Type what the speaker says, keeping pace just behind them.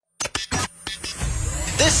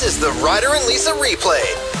This is the Ryder and Lisa replay.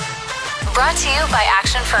 Brought to you by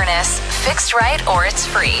Action Furnace. Fixed right or it's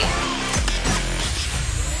free.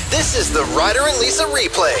 This is the Ryder and Lisa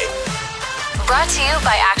replay. Brought to you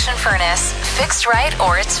by Action Furnace. Fixed right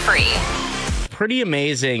or it's free. Pretty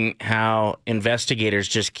amazing how investigators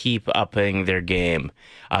just keep upping their game.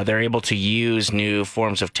 They're able to use new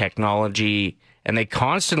forms of technology, and they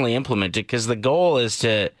constantly implement it because the goal is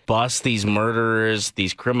to bust these murderers,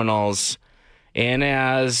 these criminals, in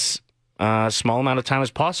as small amount of time as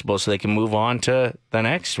possible so they can move on to the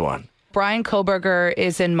next one. Bryan Kohberger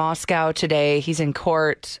is in Moscow today. He's in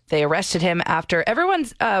court. They arrested him after everyone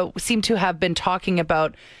seemed to have been talking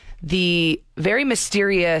about the very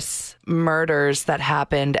mysterious murders that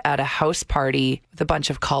happened at a house party with a bunch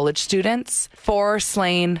of college students. 4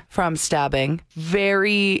 slain from stabbing.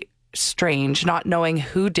 Very strange, not knowing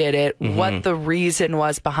who did it, what the reason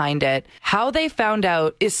was behind it. How they found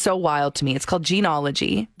out is so wild to me. It's called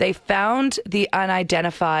genealogy. They found the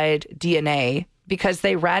unidentified DNA because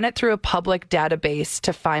they ran it through a public database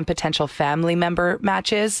to find potential family member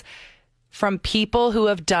matches from people who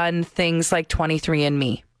have done things like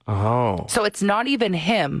 23andMe. Oh. So it's not even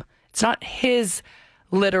him. It's not his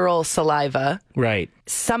literal saliva. Right.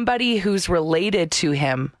 Somebody who's related to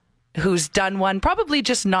him, who's done one, probably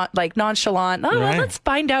just not like nonchalant. Oh, Right. let's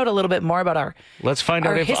find out a little bit more about our Let's find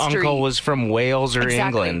out if history. Uncle was from Wales or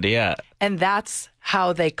Exactly. England. Yeah. And that's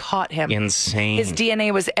how they caught him. Insane. His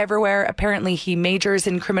DNA was everywhere. Apparently, he majors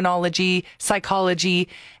in criminology, psychology,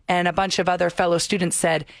 and a bunch of other fellow students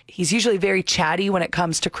said he's usually very chatty when it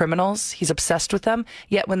comes to criminals. He's obsessed with them.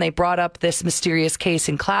 Yet when they brought up this mysterious case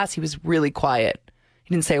in class, he was really quiet.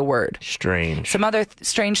 He didn't say a word. Strange. Some other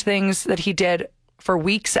strange things that he did for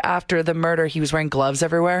weeks after the murder, he was wearing gloves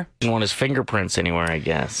everywhere. Didn't want his fingerprints anywhere, I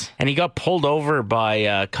guess. And he got pulled over by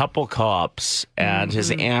a couple cops, and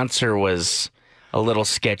his answer was a little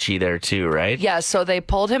sketchy there too, right? Yeah, so they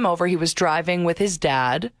pulled him over. He was driving with his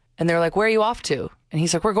dad, and they're like, "Where are you off to?" And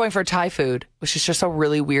he's like, "We're going for Thai food," which is just a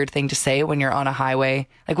really weird thing to say when you're on a highway.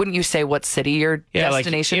 Like, wouldn't you say what city your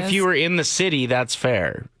destination like is? if you were in the city, that's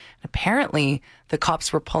fair. Apparently, the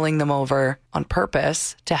cops were pulling them over on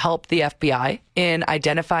purpose to help the FBI in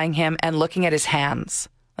identifying him and looking at his hands.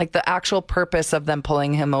 Like, the actual purpose of them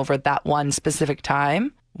pulling him over at that one specific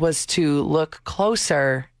time was to look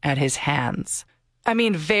closer at his hands. I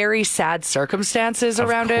mean, very sad circumstances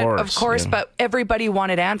around it, of course, yeah. but everybody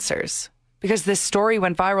wanted answers because this story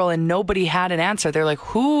went viral and nobody had an answer. They're like,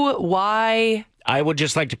 who, why? I would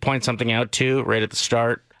just like to point something out too, right at the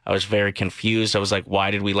start. I was very confused. I was like, why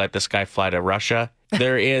did we let this guy fly to Russia?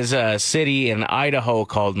 There is a city in Idaho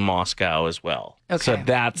called Moscow as well. Okay. So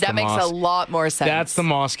that makes a lot more sense. That's the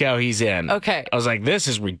Moscow he's in. Okay. I was like, this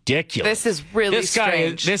is ridiculous. This is really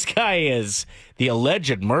strange. This guy is the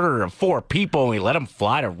alleged murderer of 4 people, and we let him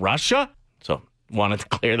fly to Russia? So, wanted to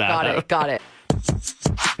clear that out. Got it.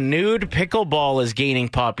 Nude pickleball is gaining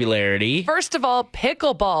popularity. First of all,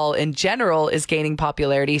 pickleball in general is gaining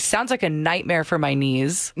popularity. Sounds like a nightmare for my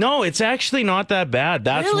knees No, it's actually not that bad.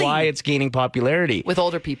 That's Really? why it's gaining popularity. with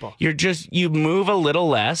older people. You move a little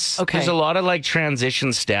less. Okay. There's a lot of like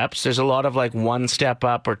transition steps. There's a lot of like 1 step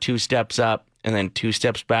up or 2 steps up and then 2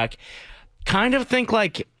 steps back. Kind of think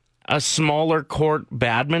like a smaller court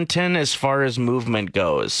badminton as far as movement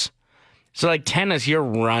goes. So like tennis, you're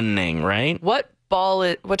running, right? What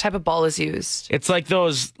type of ball is used? It's like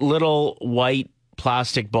those little white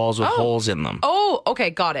plastic balls with holes in them. Oh, okay,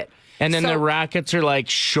 got it. And then So- the rackets are like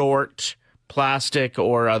short plastic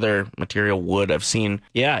or other material, wood I've seen.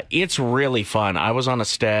 Yeah, it's really fun. I was on a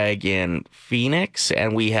stag in Phoenix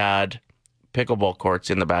and we had pickleball courts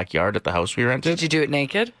in the backyard at the house we rented. Did you do it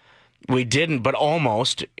naked? We didn't, but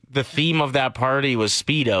almost. The theme of that party was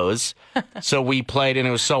Speedos. So we played and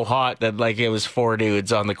it was so hot that like it was 4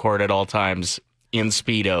 dudes on the court at all times in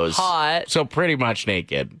Speedos. Hot. So pretty much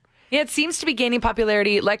naked. Yeah, it seems to be gaining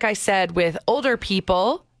popularity, like I said, with older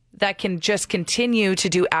people that can just continue to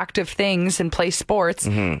do active things and play sports.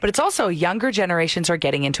 But it's also younger generations are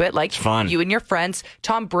getting into it, like fun. you and your friends.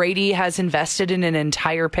 Tom Brady has invested in an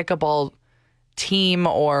entire pickleball team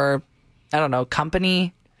or, I don't know,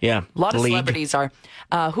 company. Yeah. A lot of league. celebrities are.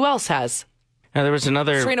 Who else has? Now, there was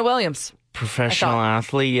another Serena Williams. professional I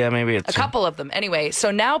athlete. Yeah, maybe it's A couple of them. Anyway, so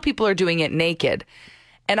now people are doing it naked.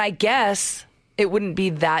 And I guess it wouldn't be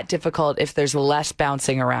that difficult if there's less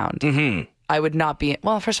bouncing around. Mm-hmm. I would not be,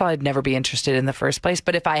 well, first of all, I'd never be interested in the first place.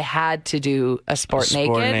 But if I had to do a sport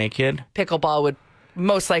naked, pickleball would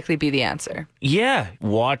most likely be the answer. Yeah,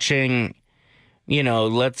 watching,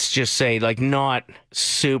 let's just say like not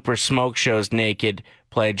super smoke shows naked,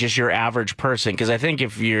 play just your average person? Because I think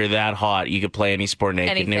if you're that hot, you could play any sport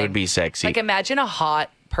naked and it Anything. would be sexy. Like, imagine a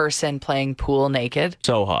hot person playing pool naked.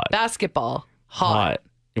 So hot. Basketball, hot.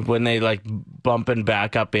 When they like bumping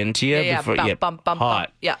back up into you. Yeah, bump, hot.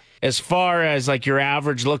 bump. Yeah. As far as like your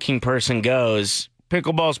average looking person goes,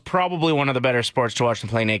 pickleball's probably one of the better sports to watch and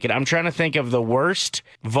play naked. I'm trying to think of the worst.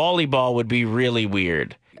 Volleyball would be really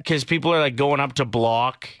weird because people are like going up to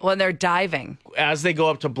block. When they're diving. As they go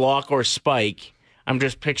up to block or spike, I'm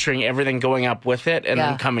just picturing everything going up with it and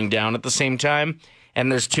then coming down at the same time. And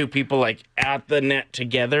there's two people like at the net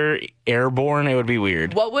together, airborne. It would be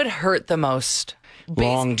weird. What would hurt the most?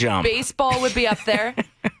 Long jump. Baseball would be up there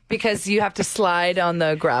because you have to slide on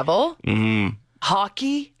the gravel. Mm-hmm.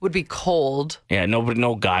 Hockey would be cold. Yeah,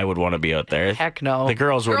 no guy would want to be out there. Heck no. The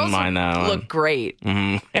girls wouldn't mind that one. Look great.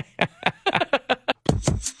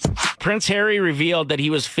 Prince Harry revealed that he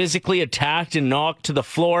was physically attacked and knocked to the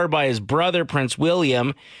floor by his brother, Prince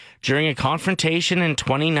William, during a confrontation in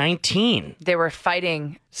 2019. They were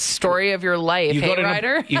fighting. Story of your life, hey,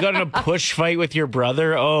 Ryder? You got in a push fight with your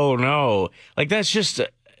brother? Oh, no. Like, that's just...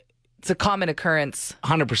 It's a common occurrence.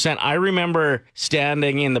 100%. I remember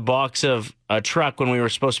standing in the box of a truck when we were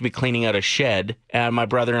supposed to be cleaning out a shed, and my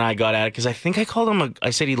brother and I got at it because I think I called him I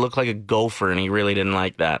said he looked like a gopher, and he really didn't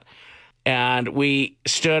like that. And we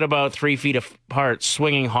stood about 3 feet apart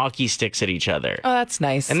swinging hockey sticks at each other. Oh, that's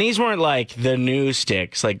nice. And these weren't like the new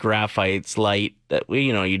sticks, like graphites, light, that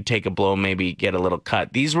you'd take a blow, maybe get a little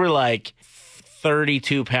cut. These were like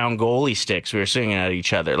 32-pound goalie sticks we were swinging at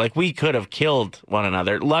each other. Like, we could have killed one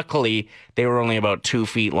another. Luckily, they were only about 2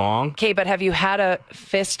 feet long. Okay, but have you had a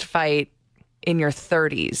fist fight in your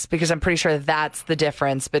 30s? Because I'm pretty sure that's the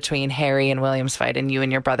difference between Harry and William's fight and you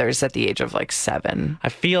and your brothers at the age of like 7. I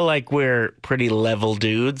feel like we're pretty level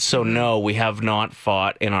dudes, so no, we have not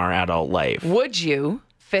fought in our adult life. Would you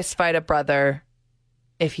fist fight a brother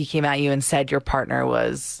if he came at you and said your partner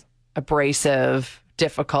was abrasive,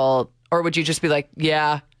 difficult, or would you just be like,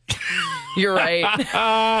 yeah, you're right?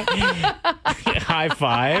 High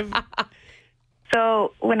five.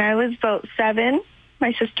 So when I was about 7,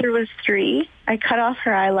 my sister was 3. I cut off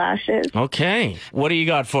her eyelashes. Okay. What do you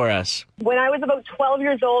got for us? When I was about 12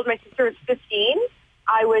 years old, my sister was 15.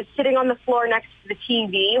 I was sitting on the floor next to the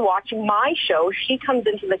TV watching my show. She comes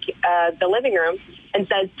into the living room and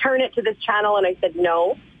says, "Turn it to this channel." And I said,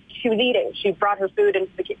 no. She was eating. She brought her food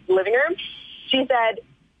into the living room. She said,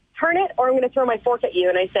 "Turn it or I'm going to throw my fork at you."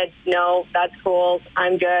 And I said, "No, that's cool.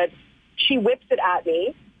 I'm good." She whips it at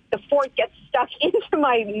me. The fork gets stuck into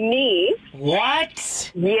my knee.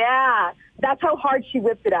 What? Yeah, that's how hard she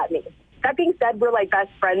whipped it at me. That being said, we're like best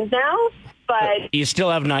friends now, but... You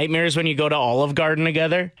still have nightmares when you go to Olive Garden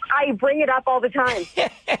together? I bring it up all the time.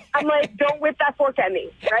 I'm like, don't whip that fork at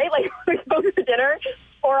me, right? Like, we go to dinner,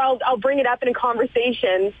 or I'll bring it up in a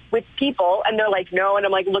conversation with people, and they're like, no, and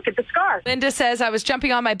I'm like, look at the scar. Linda says, I was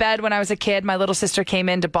jumping on my bed when I was a kid. My little sister came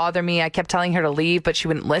in to bother me. I kept telling her to leave, but she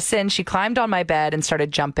wouldn't listen. She climbed on my bed and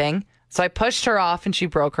started jumping. So I pushed her off and she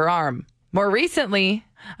broke her arm. More recently,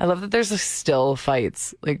 I love that there's still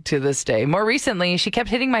fights like to this day. More recently, she kept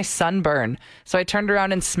hitting my sunburn. So I turned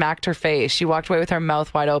around and smacked her face. She walked away with her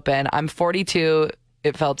mouth wide open. I'm 42.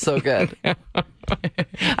 It felt so good.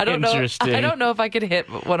 I don't know if I could hit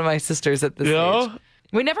one of my sisters at this age.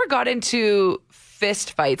 We never got into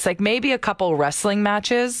fist fights, like maybe a couple wrestling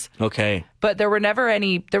matches. Okay. But there was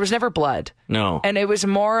never blood. No. And it was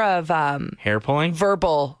more of hair pulling?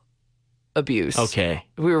 Verbal abuse. Okay.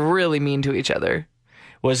 We were really mean to each other.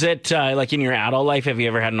 Was it like in your adult life, have you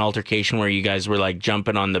ever had an altercation where you guys were like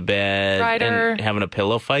jumping on the bed Ryder. and having a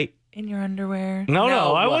pillow fight? In your underwear?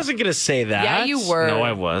 No, I wasn't going to say that. Yeah, you were. No,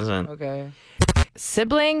 I wasn't. Okay.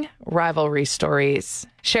 Sibling rivalry stories.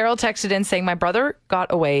 Cheryl texted in saying, my brother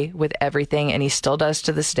got away with everything and he still does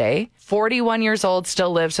to this day. 41 years old,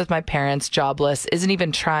 still lives with my parents, jobless, isn't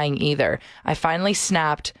even trying either. I finally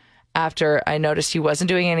snapped after I noticed he wasn't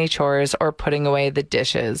doing any chores or putting away the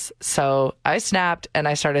dishes. So I snapped and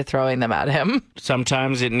I started throwing them at him.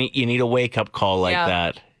 Sometimes you need a wake-up call like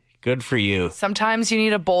that. Good for you. Sometimes you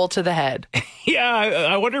need a bowl to the head. Yeah,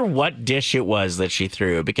 I wonder what dish it was that she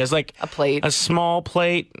threw. Because like a plate. A small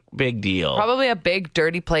plate, big deal. Probably a big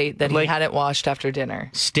dirty plate that he hadn't washed after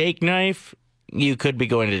dinner. Steak knife, you could be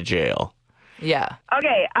going to jail. Yeah.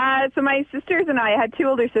 Okay, so my sisters and I had 2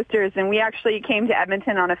 older sisters, and we actually came to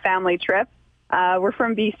Edmonton on a family trip. We're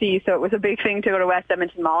from BC, so it was a big thing to go to West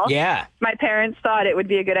Edmonton Mall. Yeah. My parents thought it would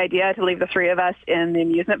be a good idea to leave the 3 of us in the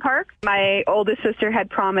amusement park. My oldest sister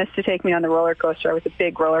had promised to take me on the roller coaster. I was a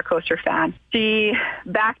big roller coaster fan. She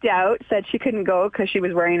backed out, said she couldn't go because she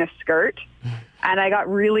was wearing a skirt. And I got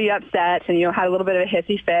really upset and, had a little bit of a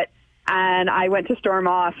hissy fit. And I went to storm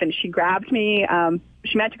off, and she grabbed me.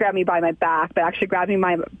 She meant to grab me by my back, but actually grabbed me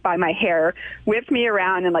by my hair, whipped me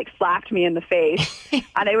around, and like slapped me in the face.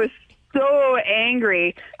 And I was so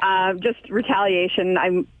angry. Just retaliation.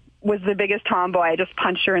 I was the biggest tomboy. I just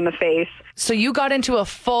punched her in the face. So you got into a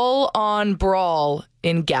full-on brawl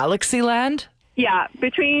in Galaxyland? Yeah,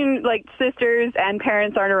 between like sisters and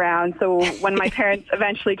parents aren't around. So when my parents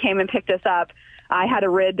eventually came and picked us up, I had a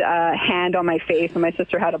red hand on my face, and my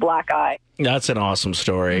sister had a black eye. That's an awesome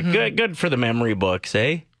story. Good for the memory books,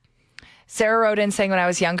 eh? Sarah wrote in saying, when I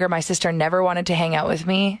was younger, my sister never wanted to hang out with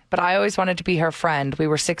me, but I always wanted to be her friend. We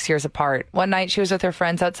were 6 years apart. One night she was with her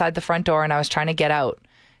friends outside the front door, and I was trying to get out.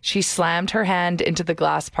 She slammed her hand into the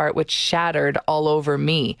glass part, which shattered all over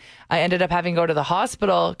me. I ended up having to go to the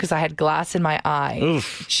hospital because I had glass in my eye.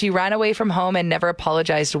 Oof. She ran away from home and never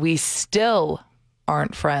apologized. We still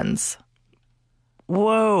aren't friends.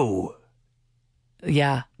 Whoa.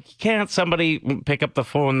 Yeah. Can't somebody pick up the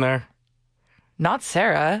phone there? Not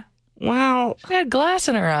Sarah. Well, She had glass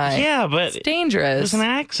in her eye. yeah, but It's dangerous. it was an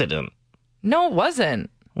accident. No, it wasn't.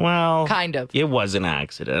 Well, Kind of. It was an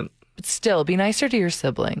accident. But still, be nicer to your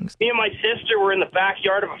siblings. Me and my sister were in the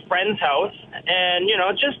backyard of a friend's house, and,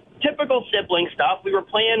 just typical sibling stuff. We were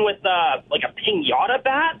playing with, like a piñata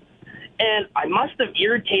bat, and I must have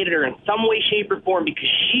irritated her in some way, shape, or form because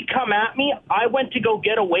she come at me. I went to go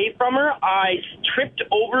get away from her. I tripped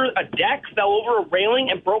over a deck, fell over a railing,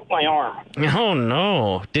 and broke my arm. Oh,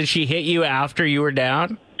 no. Did she hit you after you were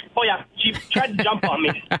down? Oh, yeah. She tried to jump on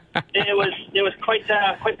me. It was quite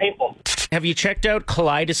painful. Have you checked out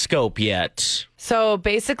Kaleidoscope yet? So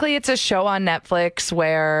basically, it's a show on Netflix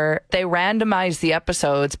where they randomize the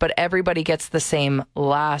episodes, but everybody gets the same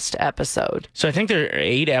last episode. So I think there are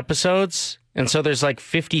 8 episodes, and so there's like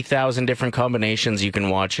 50,000 different combinations you can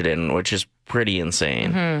watch it in, which is pretty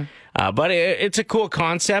insane. But it's a cool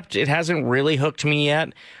concept. It hasn't really hooked me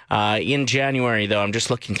yet. In January, though, I'm just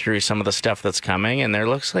looking through some of the stuff that's coming, and there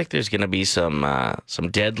looks like there's going to be some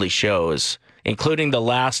deadly shows, including The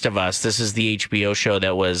Last of Us. This is the HBO show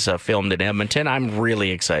that was filmed in Edmonton. I'm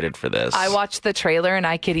really excited for this. I watched the trailer and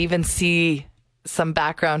I could even see some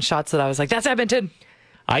background shots that I was like, that's Edmonton.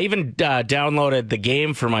 I even downloaded the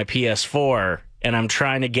game for my PS4, and I'm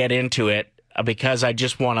trying to get into it because I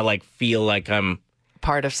just want to feel like I'm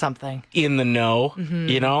Part of something. in the know.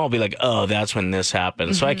 I'll be like, oh, that's when this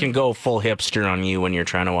happened. So I can go full hipster on you when you're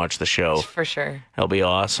trying to watch the show. For sure. That'll be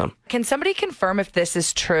awesome. Can somebody confirm if this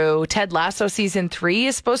is true? Ted Lasso season 3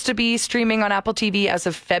 is supposed to be streaming on Apple TV as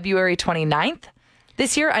of February 29th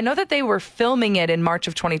this year. I know that they were filming it in March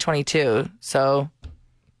of 2022. So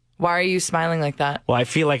why are you smiling like that? Well, I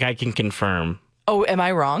feel like I can confirm Oh, am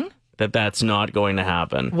I wrong? that that's not going to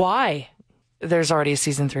happen. Why? There's already a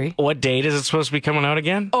season 3. What date is it supposed to be coming out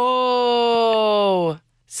again? Oh,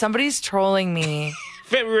 somebody's trolling me.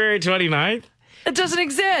 February 29th? It doesn't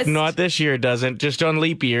exist. Not this year, it doesn't. Just on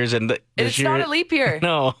leap years. And this It's year, not a leap year.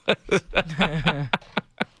 No.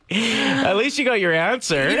 At least you got your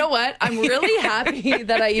answer. You know what? I'm really happy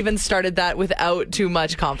that I even started that without too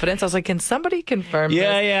much confidence. I was like, can somebody confirm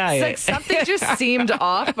Yeah, this? yeah, It's yeah. like something just seemed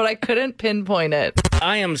off, but I couldn't pinpoint it.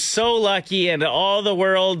 I am so lucky, and all the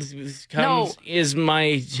world comes is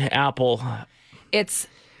my apple.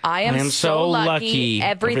 I am so lucky.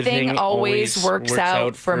 Everything always works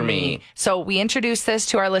out for me. So we introduced this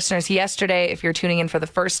to our listeners yesterday. If you're tuning in for the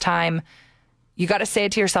first time, you got to say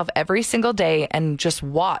it to yourself every single day and just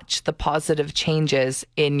watch the positive changes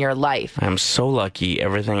in your life. I'm so lucky.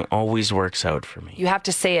 Everything always works out for me. You have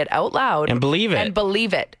to say it out loud. And believe it. And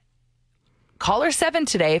believe it. Caller 7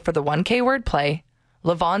 today for the 1K word play.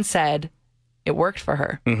 Lavon said it worked for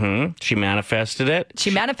her. Mm-hmm. She manifested it. She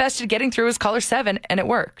manifested getting through as caller 7, and it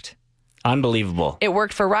worked. Unbelievable. It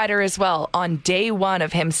worked for Ryder as well on day 1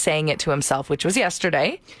 of him saying it to himself, which was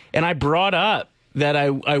yesterday. And I brought up that I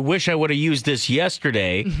wish I would have used this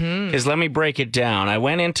yesterday, because let me break it down. I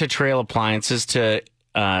went into Trail Appliances to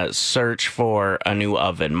search for a new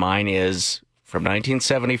oven. Mine is from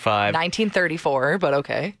 1975. 1934, but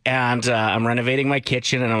okay. And I'm renovating my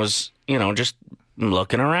kitchen, and I was, just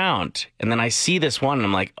looking around. And then I see this one, and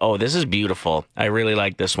I'm like, oh, this is beautiful. I really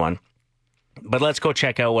like this one. But let's go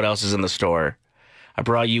check out what else is in the store. I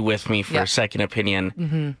brought you with me for a second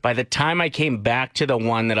opinion. By the time I came back to the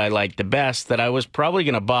one that I liked the best, that I was probably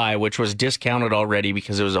going to buy, which was discounted already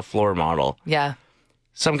because it was a floor model. Yeah.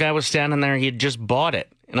 Some guy was standing there, he had just bought it.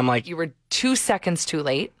 And I'm like, You were 2 seconds too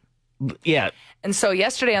late. yeah. And so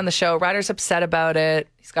yesterday on the show, Ryder's upset about it.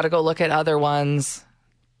 He's got to go look at other ones.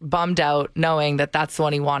 Bummed out, knowing that that's the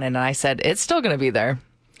one he wanted. And I said, it's still going to be there.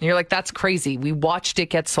 And you're like, that's crazy. We watched it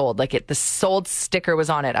get sold. Like the sold sticker was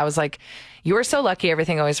on it. I was like, you are so lucky.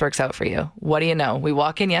 Everything always works out for you. What do you know? We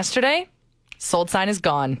walk in yesterday. Sold sign is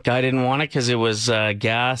gone. Guy didn't want it because it was a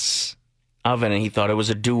gas oven, and he thought it was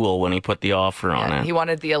a dual when he put the offer on it. He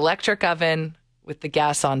wanted the electric oven with the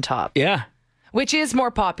gas on top. Yeah. Which is more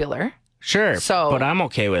popular. Sure. So- but I'm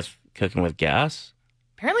okay with cooking with gas.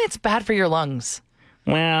 Apparently it's bad for your lungs.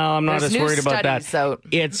 Well, I'm not There's as new worried about that.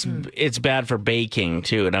 studies out. It's bad for baking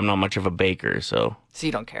too, and I'm not much of a baker, so So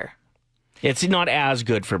you don't care. it's not as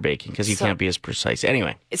good for baking because you So- can't be as precise.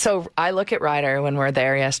 Anyway, So I look at Ryder when we're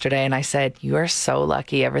there yesterday and I said, you are so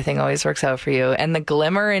lucky. Everything always works out for you. And the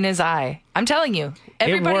glimmer in his eye. I'm telling you,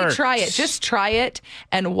 everybody works. try it. Just try it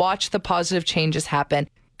and watch the positive changes happen.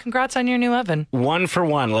 Congrats on your new oven. 1 for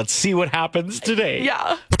 1. Let's see what happens today.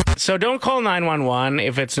 Yeah. So don't call 911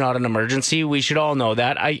 if it's not an emergency. We should all know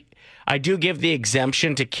that. I do give the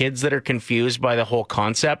exemption to kids that are confused by the whole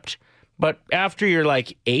concept. But after you're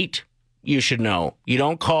like 8, you should know. You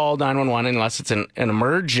don't call 911 unless it's an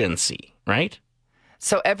emergency, right?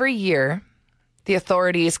 So every year, the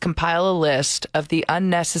authorities compile a list of the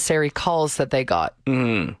unnecessary calls that they got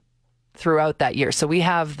throughout that year. So we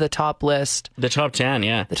have the top list, The top 10,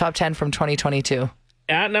 yeah. the top 10 from 2022.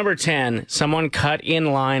 At number 10, someone cut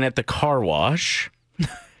in line at the car wash.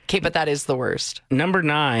 Okay, but that is the worst. Number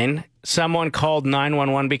 9, someone called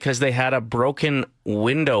 911 because they had a broken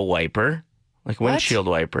window wiper, like windshield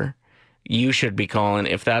wiper. You should be calling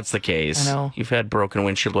if that's the case. I know. You've had broken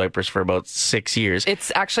windshield wipers for about 6 years.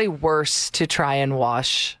 It's actually worse to try and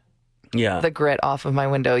wash Yeah. the grit off of my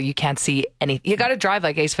window. You can't see anything. You got to drive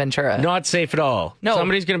like Ace Ventura. Not safe at all. No.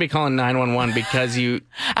 Somebody's going to be calling 911 because you...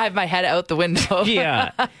 I have my head out the window.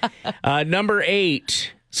 Yeah. Number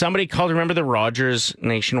 8, somebody called, remember the Rogers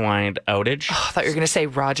nationwide outage? I thought you were going to say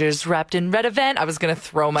Rogers wrapped in red event. I was going to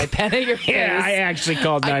throw my pen at your face. Yeah, I actually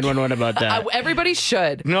called 911 about that. Everybody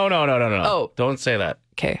should. No. Oh. Don't say that.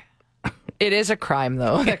 Okay. It is a crime,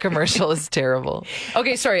 though. That commercial is terrible.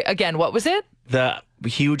 Okay, sorry. Again, what was it? The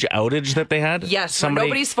huge outage that they had? Yes, where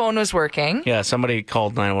nobody's phone was working. Yeah, somebody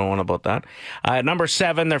called 911 about that. Number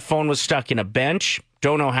 7, their phone was stuck in a bench.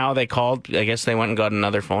 Don't know how they called. I guess they went and got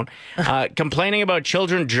another phone. Complaining about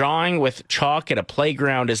children drawing with chalk at a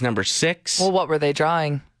playground is number 6. Well, what were they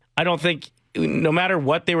drawing? I don't think, no matter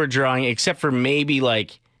what they were drawing, except for maybe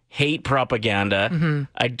like hate propaganda,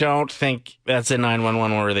 I don't think that's a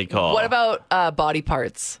 911 worthy call. What about body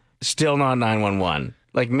parts? Still not 911.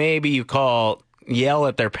 Like maybe you yell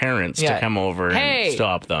at their parents to come over and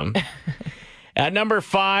stop them. At number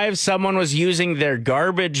 5, someone was using their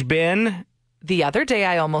garbage bin. The other day,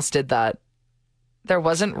 I almost did that. There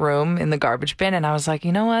wasn't room in the garbage bin, and I was like,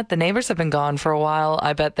 you know what? The neighbors have been gone for a while.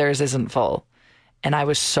 I bet theirs isn't full. And I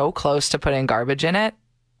was so close to putting garbage in it.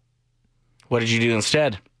 What did you do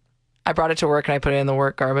instead? I brought it to work and I put it in the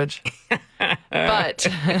work garbage. But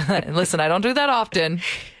listen, I don't do that often.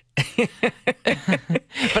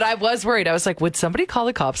 But I was worried. I was like, would somebody call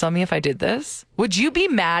the cops on me if I did this? Would you be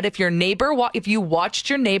mad if your neighbor, if you watched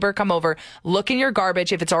your neighbor come over, look in your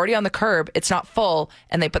garbage, if it's already on the curb, it's not full,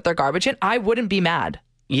 and they put their garbage in? I wouldn't be mad.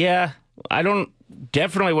 Yeah, I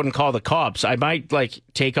definitely wouldn't call the cops. I might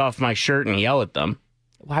take off my shirt and yell at them.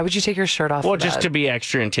 Why would you take your shirt off? Well, for just that? to be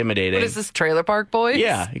extra intimidating. What is this, Trailer Park Boys?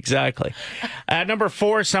 Yeah, exactly. At number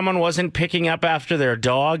 4, someone wasn't picking up after their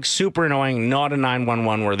dog. Super annoying. Not a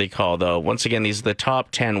 911 worthy call, though. Once again, these are the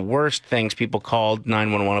top 10 worst things people called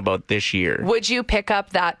 911 about this year. Would you pick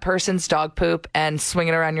up that person's dog poop and swing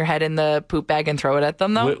it around your head in the poop bag and throw it at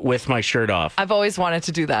them, though? With my shirt off. I've always wanted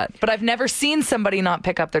to do that, but I've never seen somebody not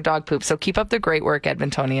pick up their dog poop. So keep up the great work,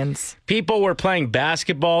 Edmontonians. People were playing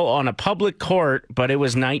basketball on a public court, but it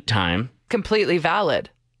was nighttime. Completely valid.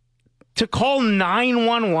 To call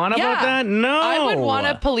 911 about that? No. I would want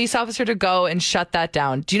a police officer to go and shut that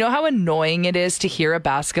down. Do you know how annoying it is to hear a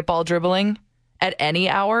basketball dribbling at any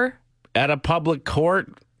hour? At a public court,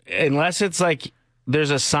 unless it's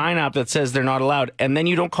there's a sign up that says they're not allowed, and then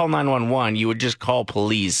you don't call 911, you would just call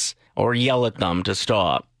police or yell at them to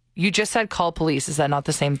stop. You just said call police. Is that not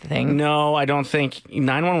the same thing? No, I don't think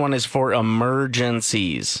 911 is for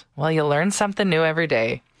emergencies. Well, you learn something new every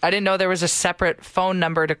day. I didn't know there was a separate phone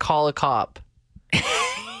number to call a cop.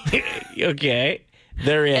 Okay,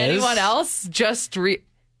 there is. Anyone else?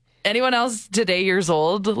 Anyone else today years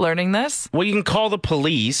old learning this? Well, you can call the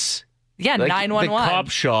police. Yeah, 911. The cop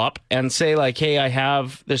shop and say hey,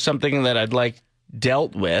 there's something that I'd like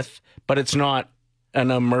dealt with, but it's not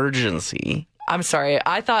an emergency. I'm sorry.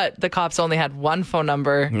 I thought the cops only had one phone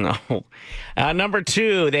number. No. Number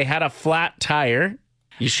 2, they had a flat tire.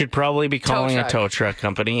 You should probably be calling a tow truck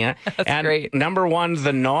company. Yeah. That's great. Number one,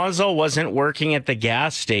 the nozzle wasn't working at the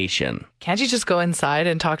gas station. Can't you just go inside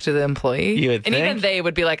and talk to the employee? You would and think. even they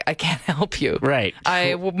would be like, I can't help you. Right.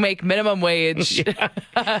 I will make minimum wage.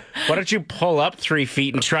 Why don't you pull up 3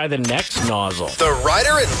 feet and try the next nozzle? The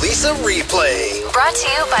Ryder and Lisa replay. Brought to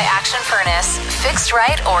you by Action Furnace. Fixed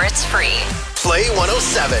right or it's free. Play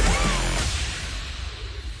 107.